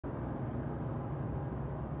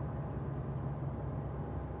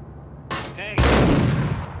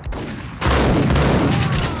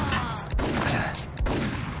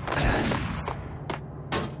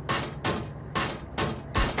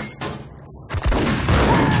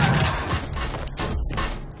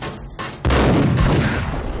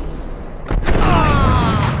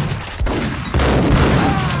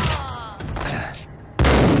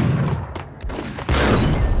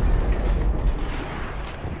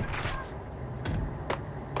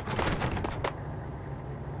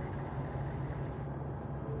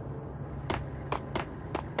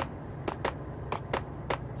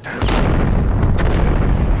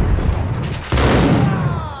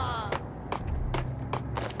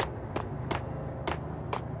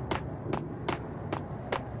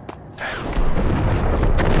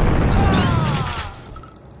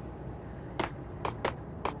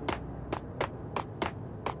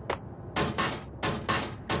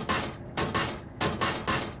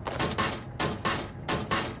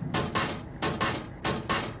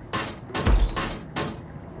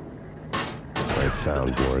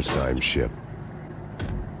found Boris Dime's ship.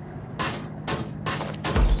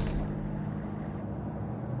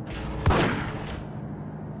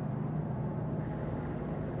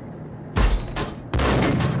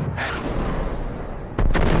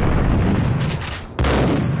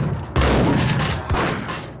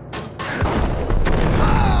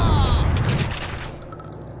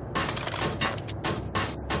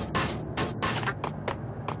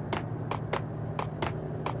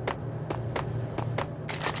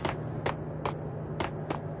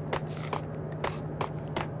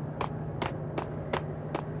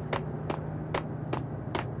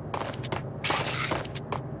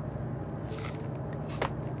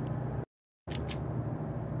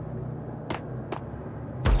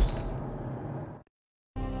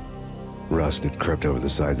 Rust had crept over the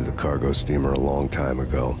sides of the cargo steamer a long time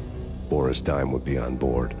ago. Boris Dime would be on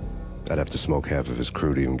board. I'd have to smoke half of his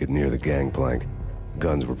crew to even get near the gangplank.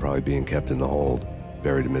 Guns were probably being kept in the hold,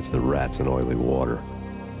 buried amidst the rats and oily water.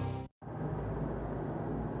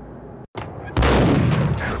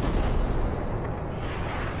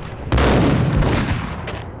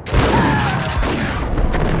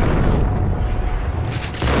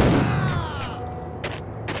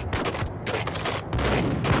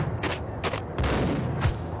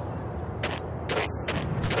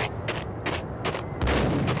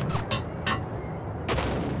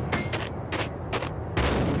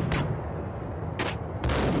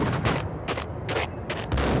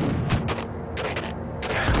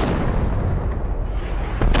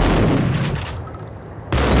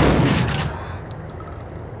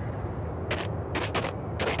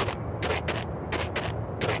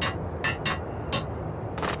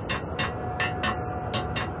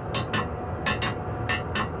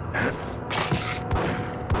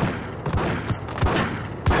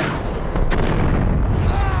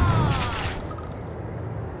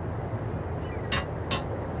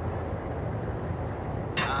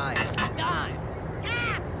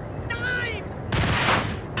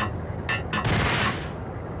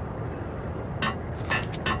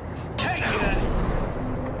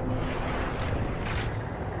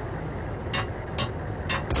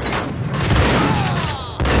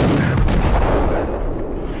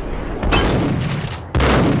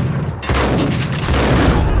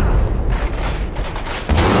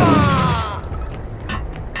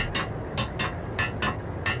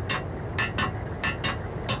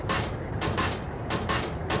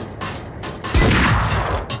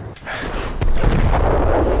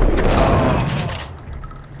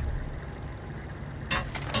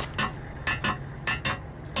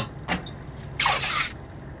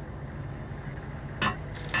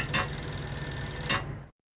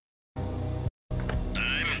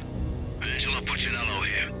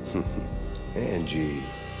 Angie,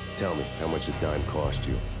 tell me, how much did Dime cost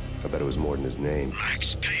you? I bet it was more than his name.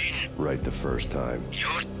 Max Payne. Right the first time.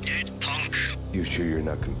 You're dead, punk. You sure you're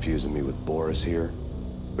not confusing me with Boris here?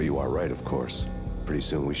 But you are right, of course. Pretty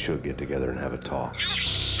soon we should get together and have a talk. You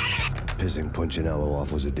son of a... Pissing Punchinello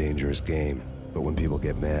off was a dangerous game, but when people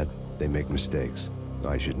get mad, they make mistakes.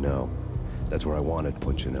 I should know. That's where I wanted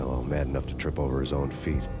Punchinello, mad enough to trip over his own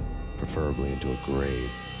feet, preferably into a grave.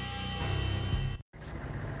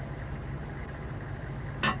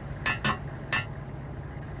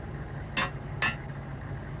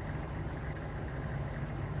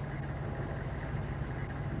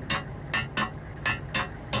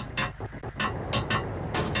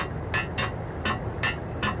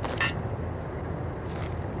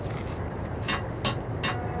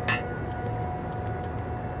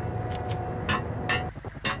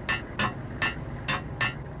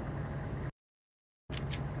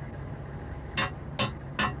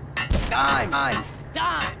 Dime! Dime!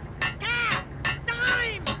 Dime!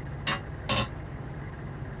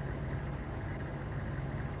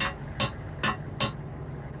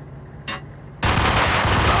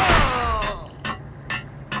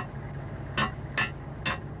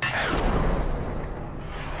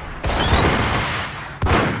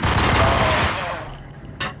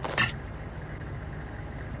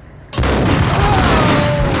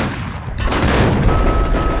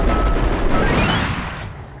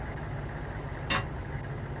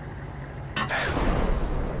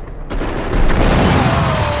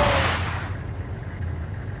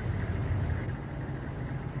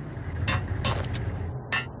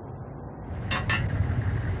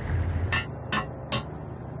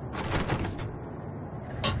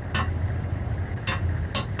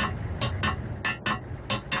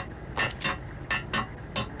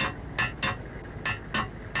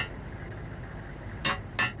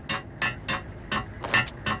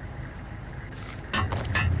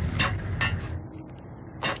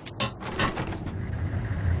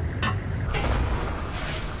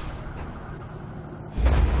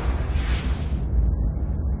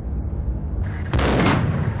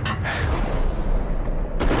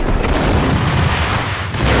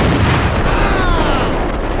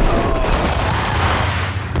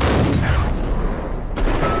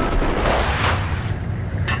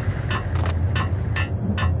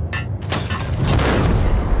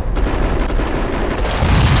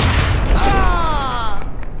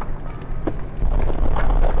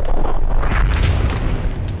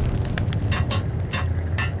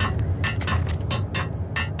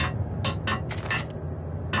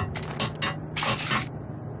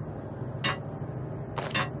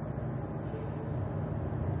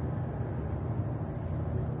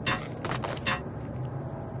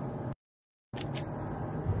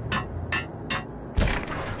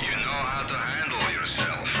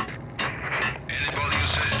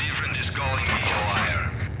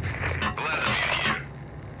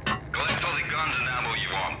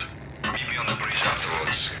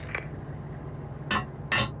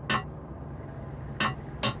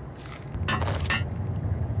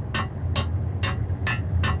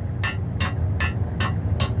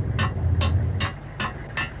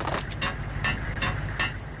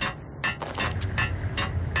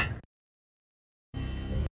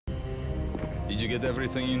 Did you get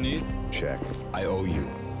everything you need? Check. I owe you.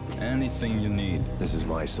 Anything you need. This is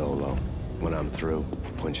my solo. When I'm through,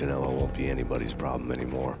 Punchinello won't be anybody's problem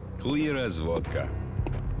anymore. Clear as vodka.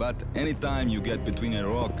 But anytime you get between a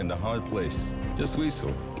rock and a hard place, just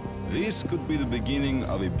whistle. This could be the beginning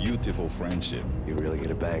of a beautiful friendship. You really get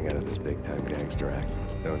a bang out of this big-time gangster act,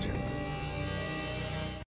 don't you?